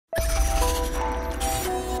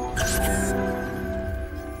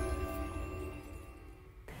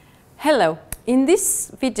Hello! In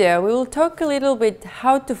this video we will talk a little bit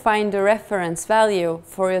how to find the reference value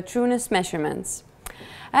for your trueness measurements.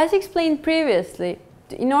 As explained previously,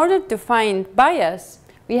 in order to find bias,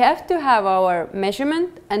 we have to have our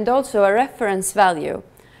measurement and also a reference value.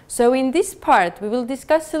 So in this part we will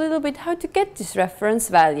discuss a little bit how to get this reference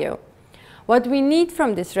value. What we need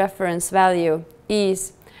from this reference value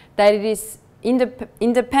is that it is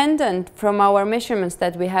independent from our measurements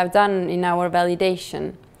that we have done in our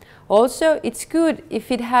validation. Also, it's good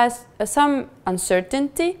if it has some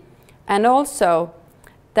uncertainty, and also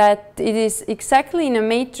that it is exactly in a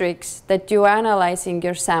matrix that you are analyzing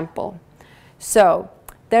your sample. So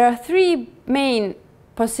there are three main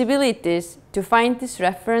possibilities to find this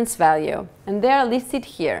reference value, and they are listed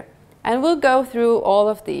here. And we'll go through all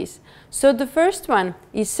of these. So the first one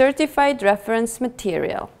is certified reference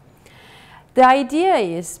material. The idea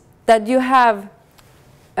is that you have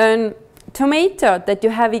a tomato that you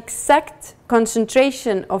have exact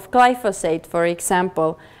concentration of glyphosate, for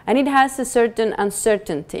example, and it has a certain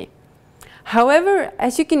uncertainty. However,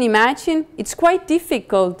 as you can imagine, it's quite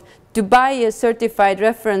difficult to buy a certified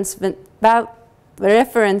reference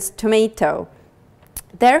tomato.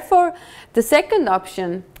 Therefore, the second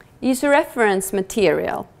option is a reference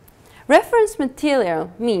material. Reference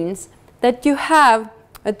material means that you have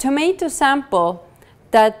a tomato sample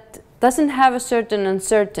that doesn't have a certain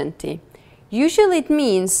uncertainty. Usually it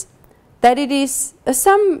means that it is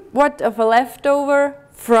somewhat of a leftover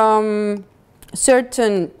from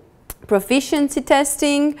certain proficiency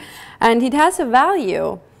testing, and it has a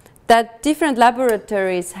value that different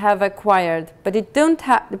laboratories have acquired, but it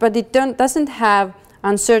doesn't have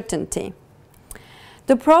uncertainty.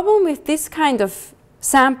 The problem with this kind of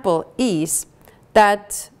sample is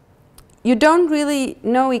that you don't really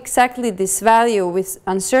know exactly this value with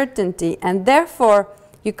uncertainty, and therefore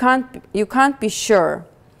you can't be sure.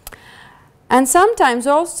 And sometimes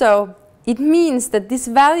also it means that this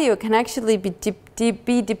value can actually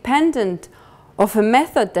be dependent of a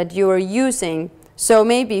method that you are using. So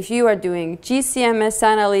maybe if you are doing GCMS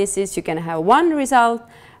analysis, you can have one result,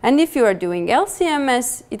 and if you are doing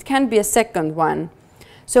LCMS, it can be a second one.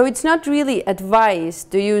 So it's not really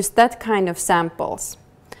advised to use that kind of samples.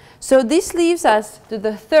 So this leaves us to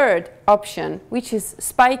the third option, which is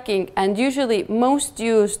spiking, and usually most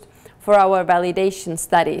used for our validation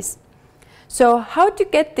studies. So how to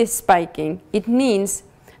get this spiking? It means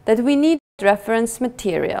that we need reference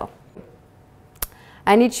material.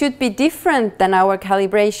 And it should be different than our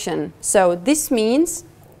calibration. So this means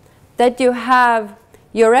that you have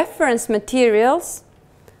your reference materials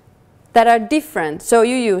that are different. So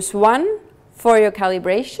you use one for your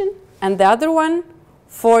calibration and the other one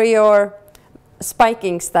for your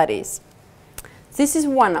spiking studies. This is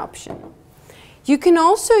one option. You can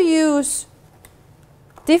also use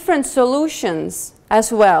different solutions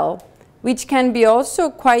as well, which can be also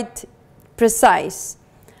quite precise.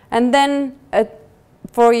 And then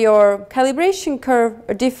for your calibration curve,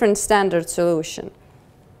 a different standard solution.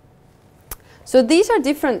 So these are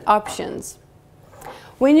different options.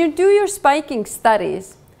 When you do your spiking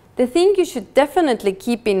studies, the thing you should definitely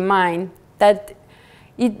keep in mind that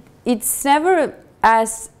it's never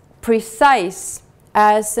as precise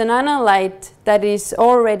as an analyte that is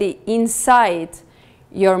already inside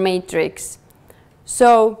your matrix.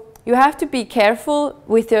 So you have to be careful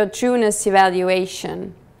with your trueness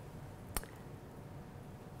evaluation.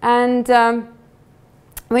 And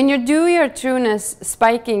when you do your trueness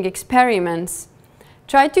spiking experiments,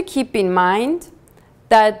 try to keep in mind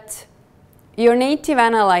that your native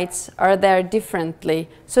analytes are there differently.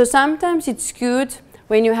 So sometimes it's good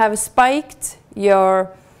when you have spiked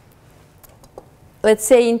your, let's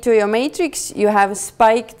say into your matrix, you have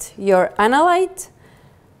spiked your analyte,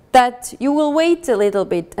 that you will wait a little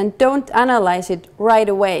bit and don't analyze it right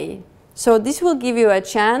away. So this will give you a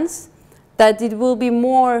chance that it will be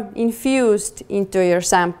more infused into your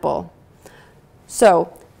sample.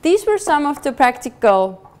 So these were some of the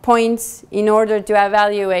practical points in order to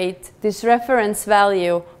evaluate this reference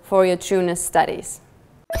value for your trueness studies.